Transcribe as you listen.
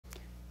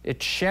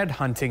It's shed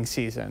hunting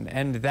season,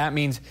 and that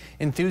means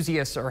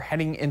enthusiasts are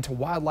heading into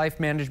wildlife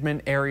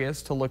management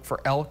areas to look for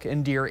elk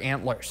and deer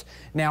antlers.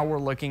 Now we're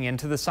looking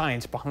into the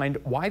science behind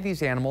why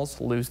these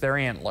animals lose their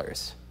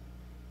antlers.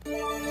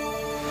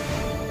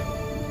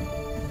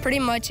 Pretty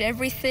much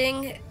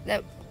everything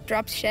that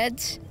drops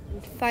sheds.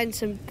 Find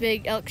some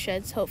big elk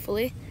sheds,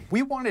 hopefully.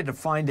 We wanted to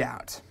find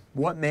out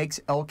what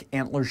makes elk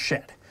antlers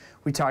shed.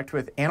 We talked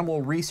with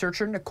animal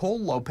researcher Nicole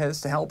Lopez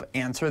to help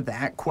answer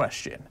that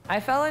question. I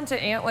fell into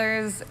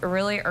antlers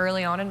really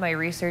early on in my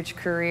research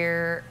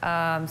career,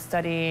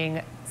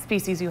 studying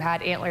species who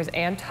had antlers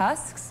and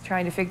tusks,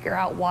 trying to figure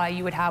out why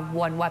you would have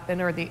one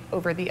weapon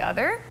over the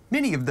other.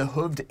 Many of the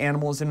hoofed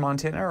animals in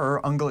Montana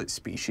are ungulate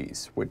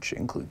species, which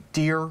include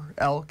deer,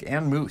 elk,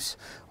 and moose.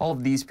 All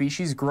of these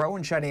species grow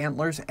and shed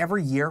antlers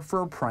every year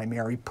for a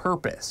primary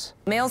purpose.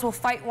 Males will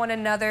fight one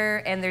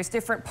another, and there's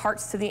different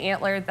parts to the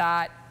antler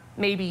that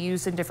may be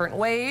used in different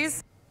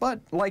ways. But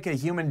like a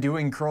human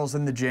doing curls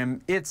in the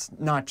gym, it's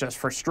not just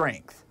for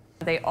strength.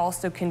 They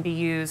also can be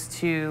used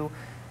to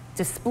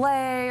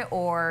display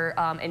or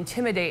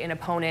intimidate an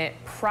opponent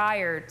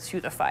prior to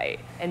the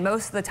fight. And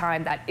most of the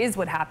time, that is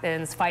what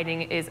happens.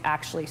 Fighting is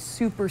actually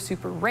super,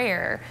 super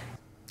rare.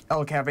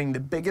 Elk having the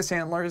biggest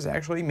antlers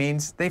actually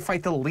means they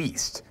fight the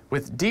least,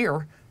 with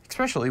deer,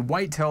 especially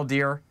white-tailed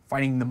deer,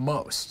 fighting the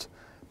most.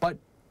 But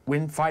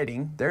when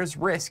fighting, there's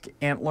risk.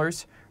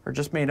 Antlers are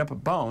just made up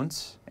of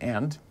bones,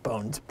 and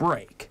bones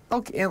break.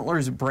 Elk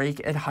antlers break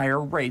at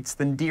higher rates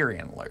than deer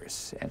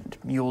antlers, and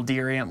mule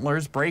deer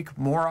antlers break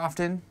more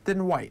often than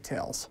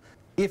whitetails.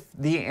 If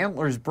the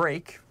antlers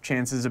break,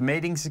 chances of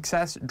mating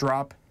success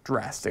drop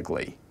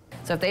drastically.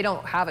 So if they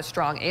don't have a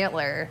strong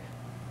antler,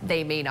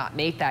 they may not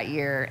mate that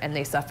year, and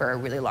they suffer a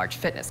really large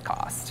fitness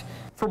cost.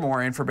 For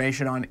more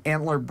information on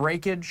antler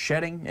breakage,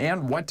 shedding,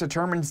 and what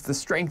determines the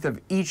strength of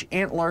each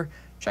antler,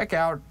 check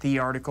out the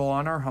article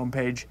on our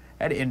homepage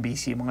at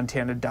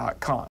nbcmontana.com.